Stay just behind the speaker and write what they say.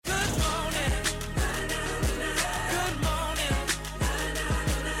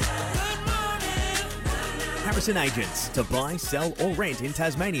Harrison Agents. To buy, sell or rent in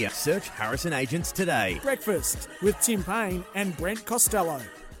Tasmania, search Harrison Agents today. Breakfast with Tim Payne and Brent Costello.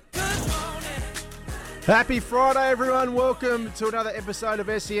 Happy Friday, everyone. Welcome to another episode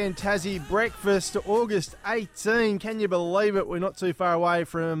of SEN Tassie Breakfast, August 18. Can you believe it? We're not too far away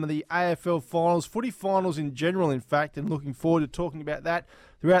from the AFL finals, footy finals in general, in fact, and looking forward to talking about that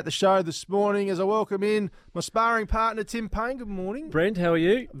throughout the show this morning as I welcome in my sparring partner, Tim Payne. Good morning. Brent, how are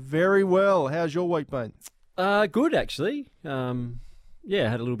you? Very well. How's your week been? Good, actually. Had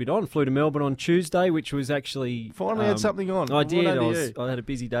a little bit on. Flew to Melbourne on Tuesday, which was actually... Finally had something on. I did. I had a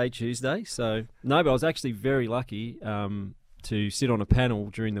busy day Tuesday. So no, but I was actually very lucky to sit on a panel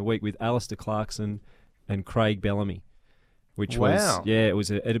during the week with Alistair Clarkson and Craig Bellamy, which it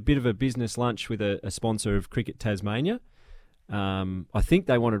was a bit of a business lunch with a sponsor of Cricket Tasmania. I think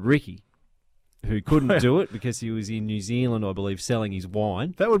they wanted Ricky, who couldn't do it because he was in New Zealand, I believe, selling his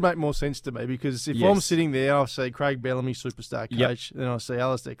wine. That would make more sense to me because if I'm sitting there, I'll see Craig Bellamy, superstar coach, then I'll see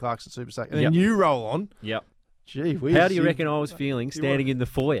Alistair Clarkson, superstar, and then you roll on. Yep. Gee whiz. How do you reckon I was feeling standing in the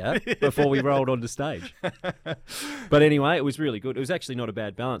foyer before we rolled onto stage? But anyway, it was really good. It was actually not a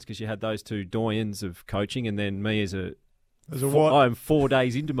bad balance because you had those two doyens of coaching and then me as a what? I'm 4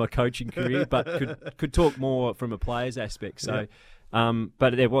 days into my coaching career, but could talk more from a player's aspect. So. Yeah.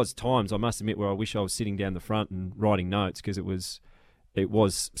 But there was times, I must admit, where I wish I was sitting down the front and writing notes because it was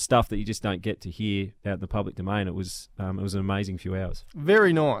stuff that you just don't get to hear out in the public domain. It was an amazing few hours.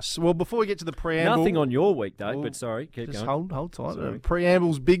 Very nice. Well, before we get to the preamble... Nothing on your week, Dave, but sorry, keep going. Hold tight. The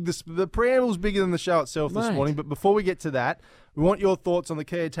preamble's big. The preamble's bigger than the show itself this morning, but before we get to that, we want your thoughts on the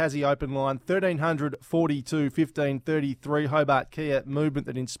Kia Tassie Open line, 1300 42 15 33, Hobart Kia, movement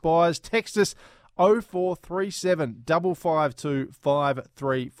that inspires. Text us 0437 552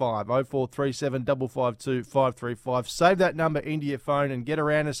 535. 0437 552 535. Save that number into your phone and get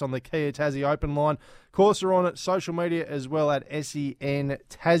around us on the Kia Tassie Open line. Of course, we're on at social media as well at SEN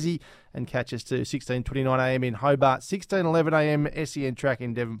Tassie and catch us to 16:29am in Hobart, 16:11am SEN Track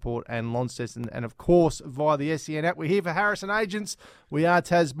in Devonport and Launceston, and of course via the SEN app. We're here for Harrison Agents. We are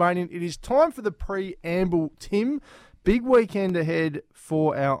Tasmanian. It is time for the preamble, Tim. Big weekend ahead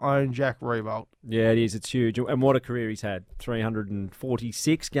for our own Jack Riewoldt. Yeah, it is. It's huge. And what a career he's had.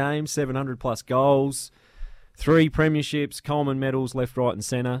 346 games, 700-plus goals, 3 premierships, Coleman medals left, right and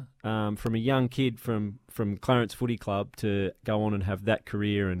centre. From a young kid from Clarence Footy Club to go on and have that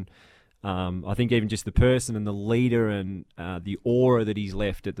career. And I think even just the person and the leader and the aura that he's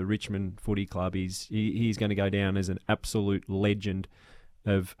left at the Richmond Footy Club, he's going to go down as an absolute legend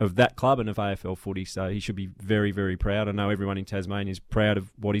of that club and of AFL footy, so he should be very, very proud. I know everyone in Tasmania is proud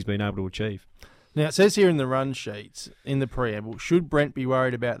of what he's been able to achieve. Now, it says here in the run sheets, in the preamble, should Brent be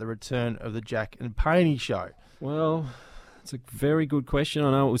worried about the return of the Jack and Paney show? Well, it's a very good question.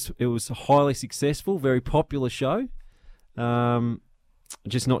 I know it was a highly successful, very popular show.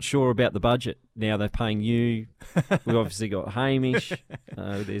 Just not sure about the budget. Now they're paying you. We've obviously got Hamish.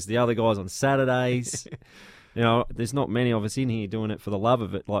 There's the other guys on Saturdays. You know, there's not many of us in here doing it for the love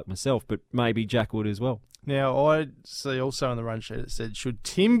of it like myself, but maybe Jack would as well. Now, I see also on the run sheet it said, should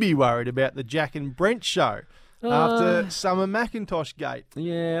Tim be worried about the Jack and Brent show after Summer Macintosh Gate?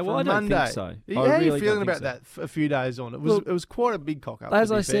 Yeah, well, I don't think so. How are you feeling about that a few days on? It was quite a big cock-up. As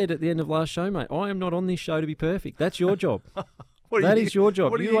I said at the end of last show, mate, I am not on this show to be perfect. That's your job. That is your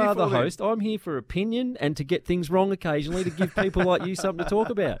job. You are the host. I'm here for opinion and to get things wrong occasionally to give people like you something to talk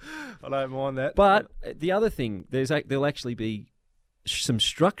about. I don't mind that. But the other thing, there'll actually be some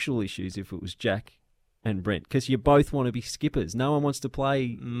structural issues if it was Jack and Brent, because you both want to be skippers. No one wants to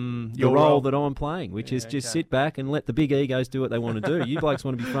play the role that I'm playing, which is just sit back and let the big egos do what they want to do. You blokes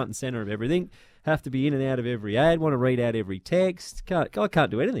want to be front and centre of everything, have to be in and out of every ad, want to read out every text. I can't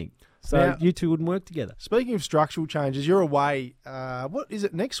do anything. So now, you two wouldn't work together. Speaking of structural changes, you're away. What is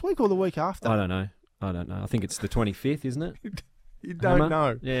it, next week or the week after? I don't know. I think it's the 25th, isn't it? You don't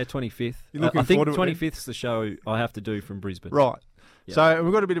know. Yeah, 25th. I think 25th is the show I have to do from Brisbane. Right. Yep. So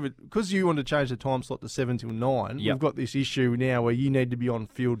we've got a bit of it because you want to change the time slot to 7 till 9. Yep. We've got this issue now where you need to be on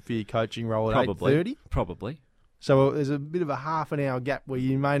field for your coaching role at 8:30. Probably. So there's a bit of a half an hour gap where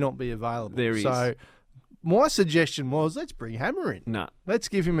you may not be available. There is. So my suggestion was, let's bring Hammer in. No. Let's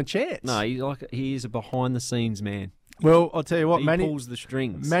give him a chance. No, he is a behind-the-scenes man. Well, I'll tell you what, he pulls the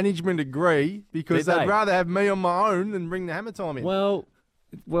strings. Management agree because they'd rather have me on my own than bring the Hammer time in. Well,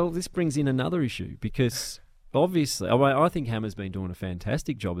 this brings in another issue because obviously, I think Hammer's been doing a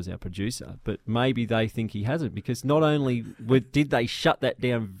fantastic job as our producer, but maybe they think he hasn't because not only did they shut that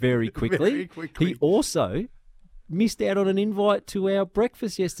down very quickly, he also missed out on an invite to our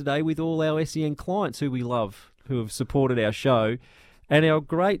breakfast yesterday with all our SEN clients who we love, who have supported our show, and our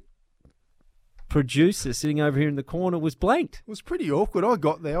great producer sitting over here in the corner was blanked. It was pretty awkward. I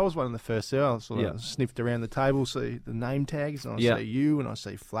got there. I was one of the first there. I sort of Yeah. sniffed around the table, see the name tags, and I Yeah. see you, and I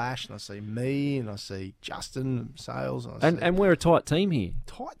see Flash, and I see me, and I see Justin Sales, and I see And we're a tight team here.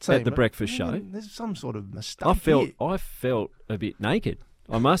 tight team at the breakfast show. There's some sort of mistake. I felt here. a bit naked.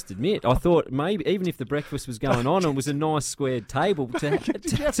 I must admit. I thought maybe even if the breakfast was going on and it was a nice squared table to not you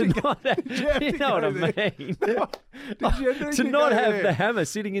know what I mean. To not have the Hammer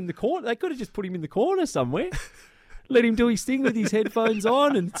sitting in the corner. They could have just put him in the corner somewhere. Let him do his thing with his headphones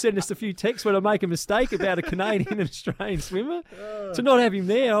on and send us a few texts when I make a mistake about a Canadian and Australian swimmer. To not have him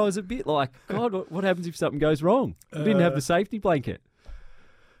there, I was a bit like, God, what happens if something goes wrong? I didn't have the safety blanket.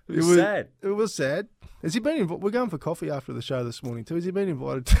 It was sad. It was sad. Has he been invited? We're going for coffee after the show this morning too. Has he been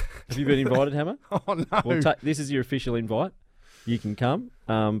invited? Have you been invited, Hammer? Oh, no. Well, this is your official invite. You can come.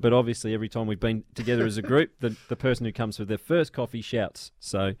 But obviously, every time we've been together as a group, the person who comes for their first coffee shouts.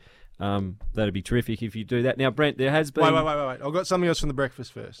 So that'd be terrific if you do that. Now, Brent, there has been... Wait. I've got something else from the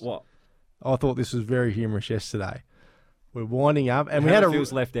breakfast first. What? I thought this was very humorous yesterday. We're winding up, and Hammer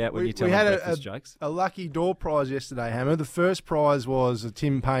feels left out when you tell him breakfast jokes. A lucky door prize yesterday, Hammer. The first prize was a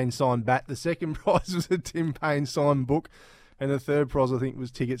Tim Payne signed bat. The second prize was a Tim Payne signed book. And the third prize, I think, was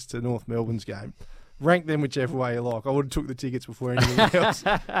tickets to North Melbourne's game. Rank them whichever way you like. I would have took the tickets before anything else.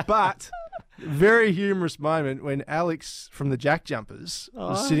 But very humorous moment when Alex from the Jack Jumpers, who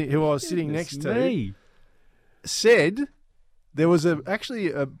I was sitting next to, said there was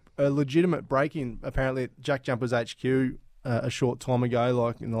actually a legitimate break-in, apparently, at Jack Jumpers HQ a short time ago,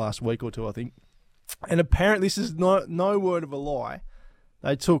 like in the last week or two, I think. And apparently, this is no word of a lie.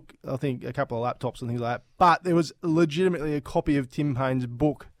 They took, I think, a couple of laptops and things like that. But there was legitimately a copy of Tim Payne's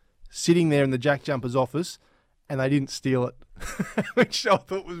book sitting there in the Jack Jumpers office, and they didn't steal it, which I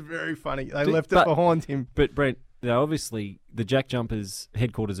thought was very funny. They left it behind him. But, Brent, obviously, the Jack Jumpers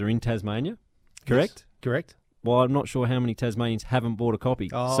headquarters are in Tasmania, correct? Yes, correct. Well, I'm not sure how many Tasmanians haven't bought a copy.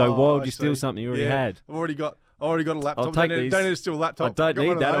 So why would you steal something you already had? I've already got a laptop. I'll take don't need to steal a laptop. I don't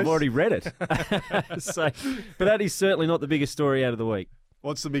need that. I've already read it. But that is certainly not the biggest story out of the week.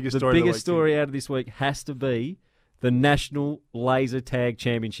 What's the biggest The story of the week? biggest story out of this week has to be the National Laser Tag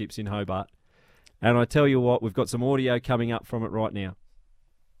Championships in Hobart. And I tell you what, we've got some audio coming up from it right now.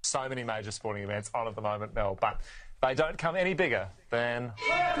 So many major sporting events on at the moment, Mel, but they don't come any bigger than...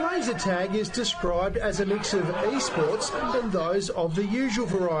 Laser tag is described as a mix of esports and those of the usual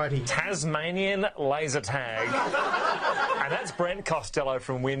variety. Tasmanian laser tag. And that's Brent Costello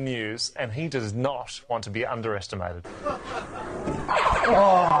from Win News, and he does not want to be underestimated.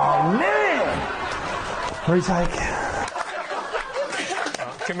 Oh, man! Retake.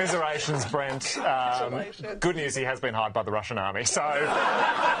 Commiserations, Brent. Good news, he has been hired by the Russian army. So,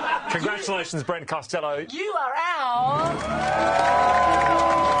 congratulations, Brent Costello. You are our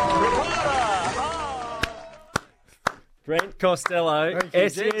Brent Costello, Thank you,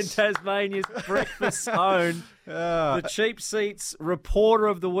 SEN gents. Tasmania's breakfast own, the cheap seats reporter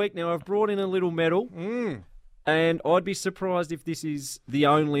of the week. Now, I've brought in a little medal. And I'd be surprised if this is the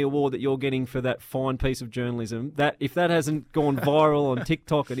only award that you're getting for that fine piece of journalism. That if that hasn't gone viral on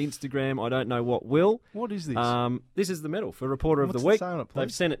TikTok and Instagram, I don't know what will. What is this? This is the medal for Reporter of What's the it Week. say on it, please?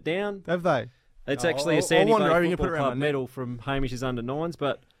 They've sent it down. Have they? It's Oh, actually I a Sandy wonder, are Bay you gonna put Football it around Club my neck? medal from Hamish's under-9s.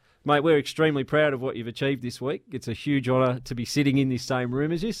 But, mate, we're extremely proud of what you've achieved this week. It's a huge honour to be sitting in this same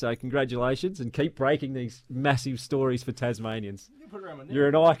room as you, so congratulations and keep breaking these massive stories for Tasmanians. You're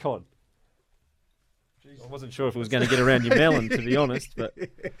an icon. I wasn't sure if it was going to get around your melon, to be honest. But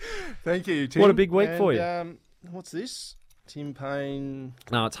Thank you, Tim. What a big week for you. What's this? Tim Payne.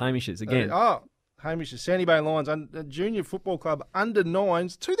 No, it's Hamish's again. Hamish's Sandy Bay Lions Junior Football Club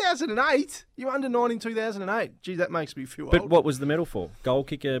under-9s. 2008? You were under-9 in 2008. Gee, that makes me feel But old. what was the medal for? Goal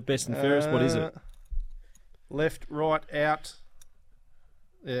kicker, best and fairest? What is it? Left, right, out.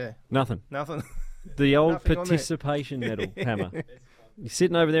 Yeah, Nothing. nothing. The old Nothing on there. participation medal, Hammer. You're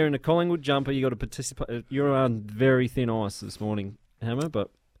sitting over there in a Collingwood jumper. You got to participate. You're on very thin ice this morning, Hammer. But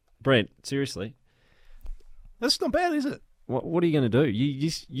Brent, seriously, That's not bad, is it? what are you going to do?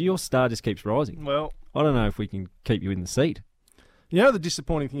 Your star just keeps rising. Well, I don't know if we can keep you in the seat. you know the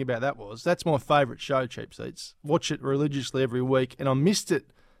disappointing thing about that was, that's my favourite show, Cheap Seats. Watch it religiously every week, and I missed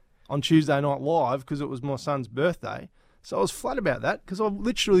it on Tuesday Night Live because it was my son's birthday. So I was flat about that because I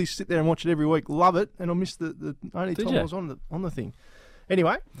literally sit there and watch it every week, love it, and I missed the only Did time you? I was on the thing.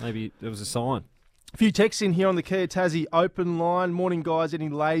 Anyway, Maybe there was a sign. a few texts in here on the Kia Tassie open line. Morning, guys. Any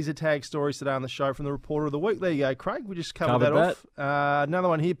laser tag stories today on the show from the Reporter of the Week? There you go, Craig. We just covered that off. Another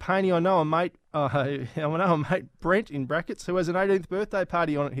one here. Paney, I know a mate, Brent, in brackets, who has an 18th birthday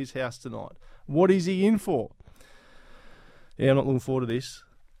party on at his house tonight. What is he in for? Yeah, I'm not looking forward to this.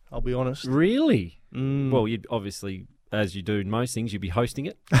 I'll be honest. Really? Well, you'd obviously, as you do in most things, you'd be hosting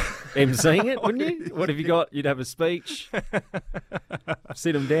it, emceeing it, wouldn't you? What have you got? You'd have a speech,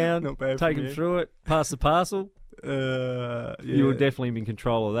 sit them down, Not bad take from them you. through it, pass the parcel. Yeah. You would definitely be in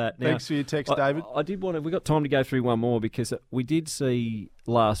control of that. Now, Thanks for your text, David. I did want to. We got time to go through one more because we did see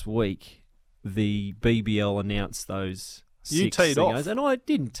last week the BBL announce those. You 6 teed off. singos, and I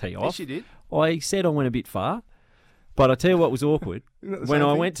didn't tee off. Yes, you did. I said I went a bit far, but I tell you what was awkward. Isn't that the When same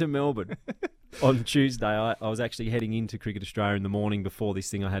I thing? went to Melbourne on Tuesday, I was actually heading into Cricket Australia in the morning before this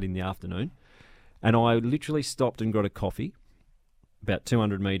thing I had in the afternoon, and I literally stopped and got a coffee about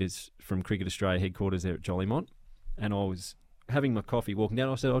 200 metres from Cricket Australia headquarters there at Jollymont, and I was having my coffee, walking down.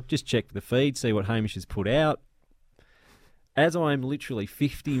 I said, I'll just check the feed, see what Hamish has put out. As I am literally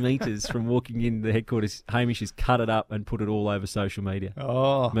 50 metres from walking in the headquarters, Hamish has cut it up and put it all over social media.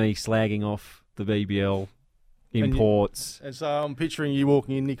 Oh. Me slagging off the BBL imports. And so I'm picturing you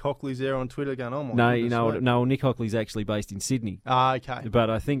walking in, Nick Hockley's there on Twitter going, oh my No, goodness, you know, mate. no. Nick Hockley's actually based in Sydney, Ah, okay. but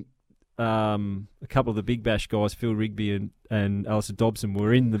I think a couple of the Big Bash guys, Phil Rigby and Alistair Dobson,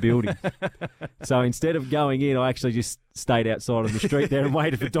 were in the building. So instead of going in, I actually just stayed outside on the street there and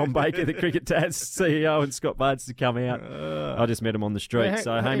waited for Don Baker, the Cricket Taz CEO, and Scott Barnes to come out. I just met them on the street. Hey,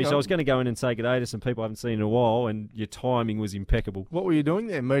 So hang Hamish, on. I was going to go in and say good day to some people I haven't seen in a while, and your timing was impeccable. What were you doing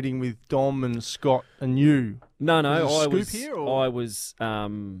there? Meeting with Dom and Scott and you? No, Is there a I scoop was. here, or- I was.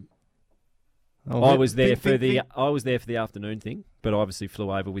 Oh, I was there think- I was there for the afternoon thing, but I obviously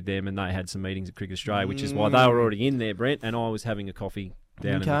flew over with them, and they had some meetings at Cricket Australia, which is why they were already in there, Brent, and I was having a coffee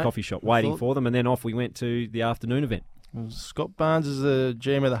down in the Okay. coffee shop waiting thought- for them, and then off we went to the afternoon event. Well, Scott Barnes is the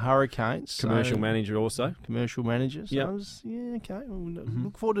GM of the Hurricanes. Commercial so- manager also. Commercial manager. So Yep. I was, okay. Well,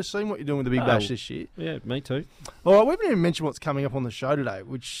 look forward to seeing what you're doing with the Big Bash this year. Yeah, me too. All right, we haven't even mentioned what's coming up on the show today,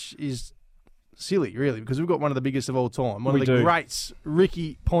 which is silly, really, because we've got one of the biggest of all time. One We of the do. greats,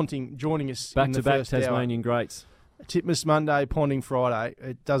 Ricky Ponting, joining us in Back the to back first hour. Tasmanian greats. Titmus Monday, Ponting Friday.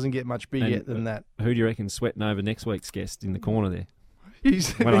 It doesn't get much bigger And, than that. Who do you reckon sweating over next week's guest in the corner there?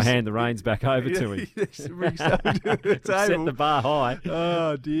 He's, When I hand the reins back over to him. Set table. the bar high.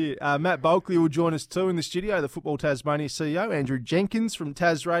 Oh, dear. Matt Bulkley will join us too in the studio. The Football Tasmania CEO, Andrew Jenkins from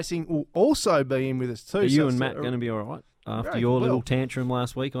Tas Racing, will also be in with us too. Are So you and it's Matt going to be all right after Yeah, your well. little tantrum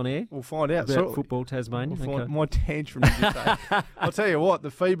last week on air We'll find out. about So- Football Tasmania? We'll find Okay. my tantrum. Did you say? I'll tell you what,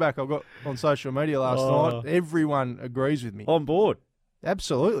 the feedback I got on social media last night, everyone agrees with me. On board.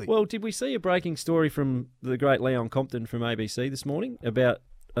 Absolutely. Well, did we see a breaking story from the great Leon Compton from ABC this morning about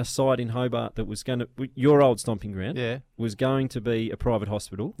a site in Hobart that was going to, your old stomping ground, yeah. was going to be a private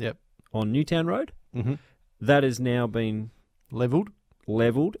hospital Yep. on Newtown Road? Mm-hmm. That has now been Levelled.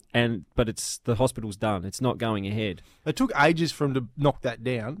 levelled, but the hospital's done. It's not going ahead. It took ages for them to knock that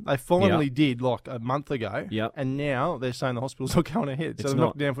down. They finally did like a month ago. Yep. And now they're saying the hospital's not going ahead. So It's they're not.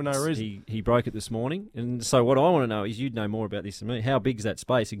 knocked down for no reason. He broke it this morning, and so what I want to know is, you'd know more about this than me. How big's that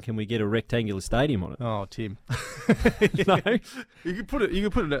space, and can we get a rectangular stadium on it? Oh, Tim. No. You could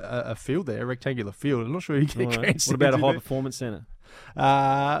put a field there, a rectangular field. I'm not sure you can All get right. grandstands What about a in high there. performance centre?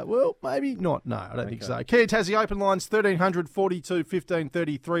 Well, maybe not. No, I don't think so. Kia Tassie open lines 1300 42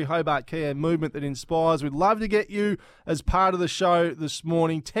 1533. Hobart Kia, movement that inspires. We'd love to get you as part of the show this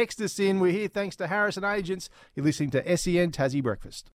morning. Text us in. We're here thanks to Harrison Agents. You're listening to SEN Tassie Breakfast.